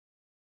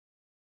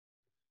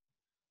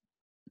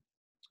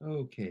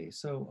Okay,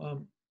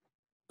 so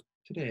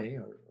today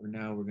or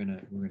now we're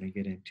gonna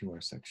get into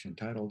our section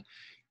titled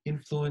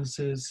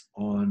 "Influences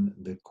on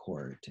the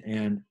Court,"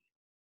 and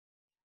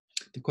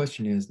the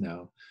question is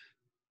now: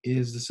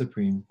 is the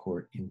Supreme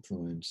Court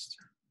influenced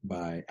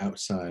by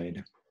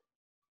outside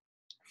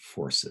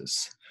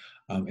forces?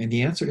 And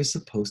the answer is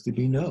supposed to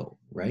be no,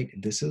 right?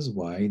 This is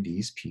why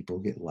these people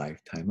get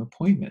lifetime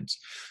appointments,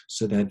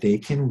 so that they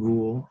can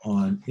rule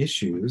on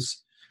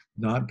issues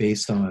not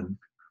based on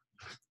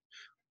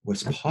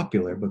what's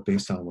popular, but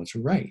based on what's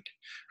right.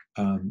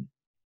 Um,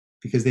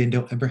 because they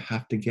don't ever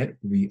have to get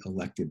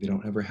reelected. They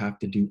don't ever have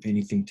to do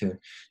anything to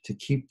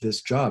keep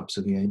this job.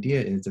 So the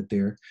idea is that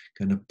they're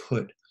going to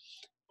put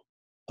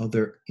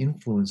other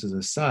influences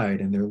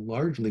aside, and they're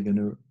largely going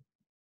to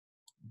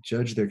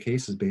judge their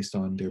cases based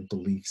on their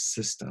belief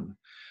system.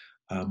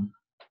 Um,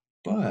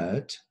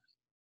 but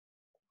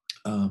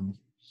um,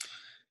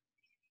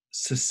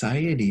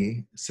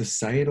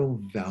 societal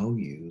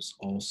values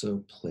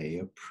also play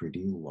a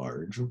pretty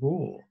large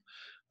role.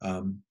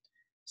 Um,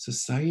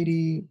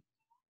 Society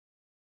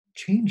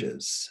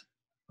changes,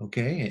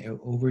 okay,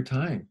 over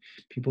time.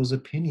 People's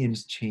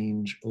opinions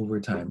change over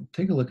time.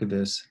 Take a look at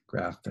this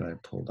graph that I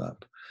pulled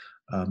up.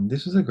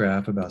 This is a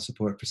graph about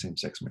support for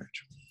same-sex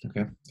marriage.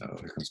 Okay. Oh,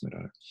 here comes my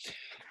daughter.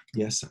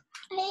 Yes. All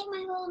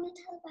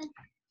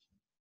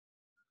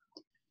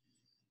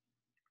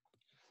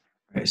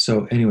right.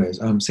 So, anyways,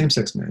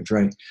 same-sex marriage,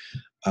 right?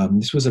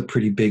 This was a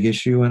pretty big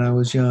issue when I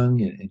was young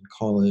in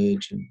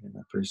college and in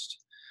my first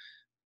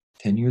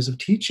 10 years of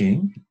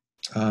teaching.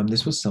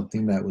 This was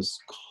something that was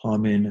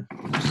common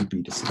to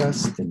be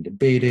discussed and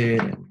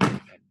debated.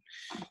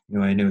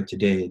 I know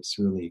today it's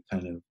really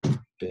kind of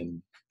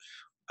been,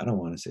 I don't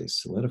want to say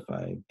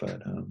solidified,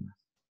 but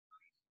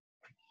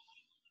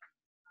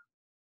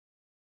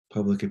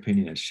public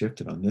opinion has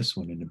shifted on this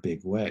one in a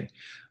big way.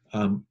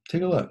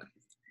 Take a look.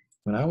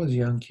 When I was a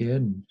young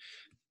kid,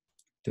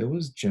 there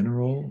was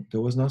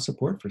no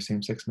support for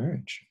same-sex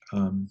marriage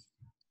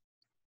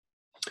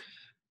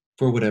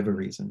for whatever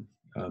reason.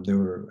 I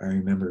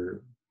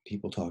remember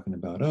people talking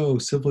about, oh,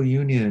 civil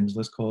unions,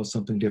 let's call it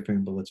something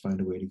different, but let's find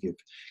a way to give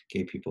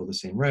gay people the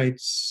same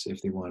rights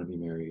if they want to be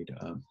married.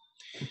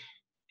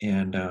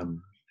 And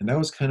that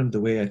was kind of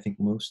the way I think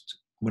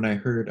when I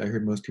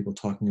heard most people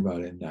talking about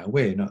it in that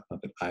way. Not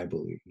that I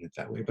believed in it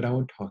that way, but I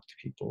would talk to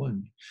people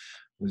and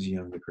was a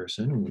younger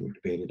person, and we would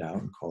debate it out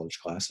in college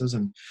classes,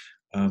 and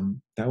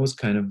that was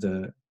kind of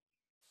the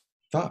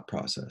thought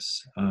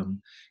process.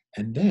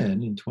 And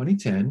then in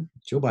 2010,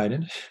 Joe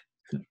Biden,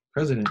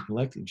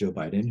 President-elect Joe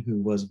Biden,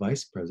 who was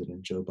Vice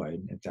President Joe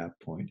Biden at that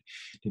point,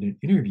 did an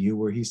interview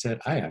where he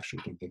said, I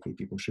actually think that gay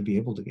people should be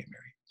able to get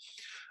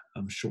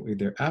married. Shortly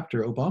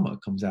thereafter, Obama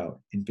comes out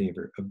in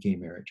favor of gay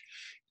marriage.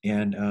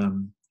 And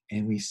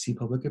we see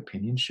public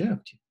opinion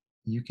shift.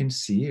 You can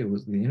see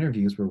the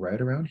interviews were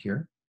right around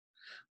here.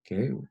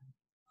 Okay,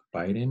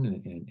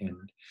 Biden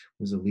and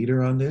was a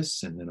leader on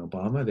this, and then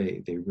Obama,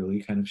 they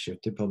really kind of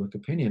shifted public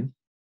opinion.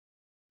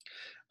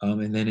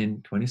 And then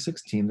in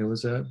 2016, there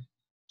was a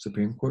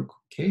Supreme Court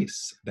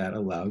case that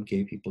allowed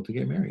gay people to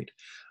get married.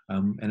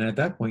 And at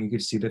that point, you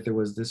could see that there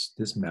was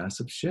this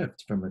massive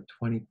shift from a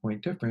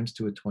 20-point difference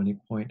to a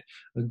 20-point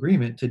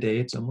agreement. Today,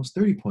 it's almost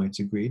 30 points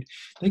agreed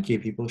that gay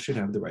people should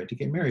have the right to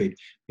get married.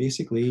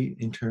 Basically,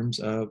 in terms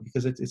of,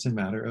 because it's a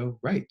matter of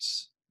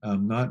rights,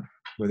 not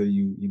whether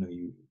you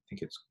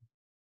think it's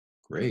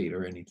great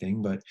or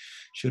anything, but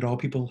should all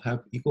people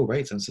have equal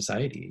rights in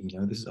society?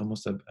 This is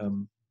almost at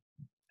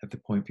the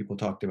point people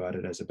talked about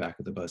it as a back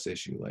of the bus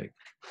issue, like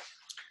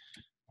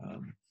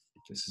um,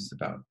 this is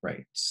about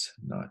rights,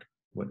 not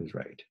what is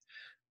right.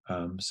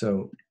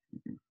 So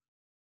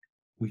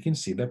we can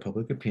see that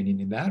public opinion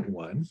in that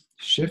one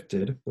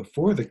shifted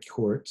before the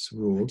courts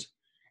ruled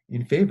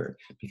in favor,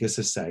 because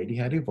society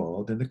had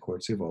evolved and the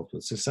courts evolved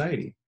with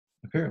society,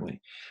 apparently.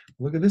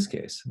 Look at this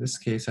case. This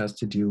case has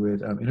to do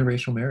with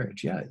interracial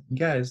marriage. Yeah, you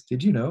guys,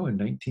 did you know in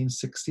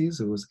 1960s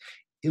it was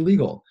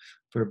illegal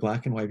for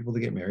Black and white people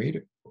to get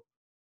married?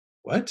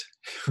 What?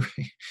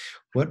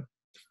 What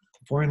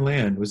foreign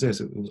land was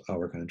this? It was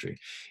our country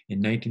in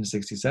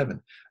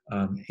 1967,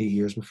 8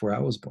 years before I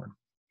was born.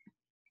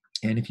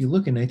 And if you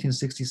look in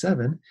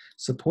 1967,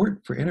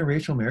 support for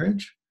interracial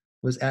marriage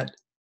was at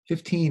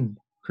 15%.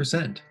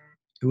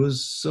 It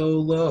was so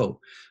low,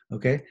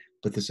 okay?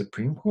 But the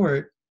Supreme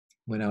Court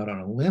went out on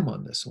a limb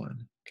on this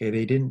one, okay?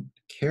 They didn't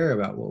care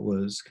about what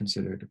was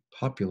considered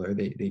popular.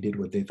 They did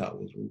what they thought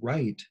was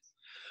right.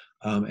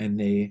 And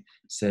they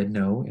said,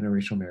 no,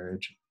 interracial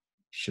marriage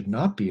should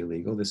not be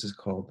illegal. This is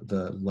called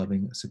the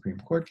Loving Supreme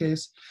Court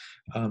case.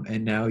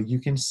 And now you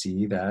can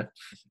see that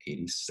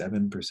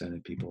 87%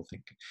 of people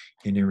think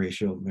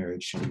interracial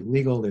marriage should be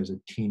legal. There's a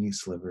teeny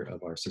sliver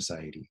of our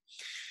society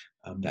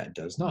that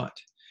does not.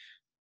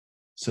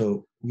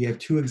 So we have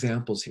two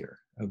examples here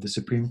of the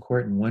Supreme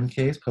Court in one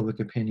case, public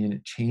opinion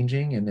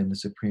changing, and then the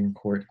Supreme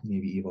Court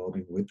maybe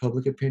evolving with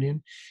public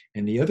opinion.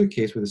 And the other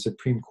case where the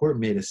Supreme Court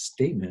made a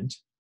statement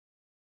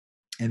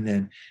and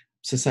then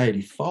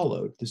society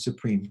followed the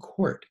Supreme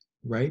Court,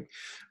 right?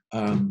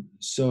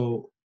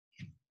 So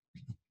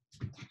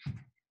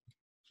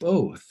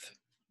both.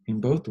 In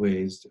both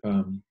ways,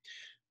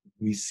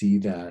 we see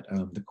that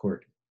the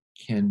court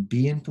can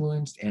be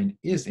influenced and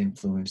is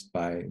influenced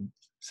by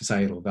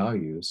societal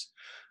values.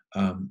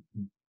 Um,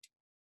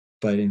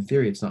 but in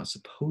theory, it's not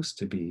supposed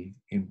to be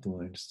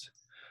influenced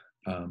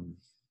um,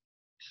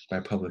 by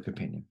public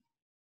opinion.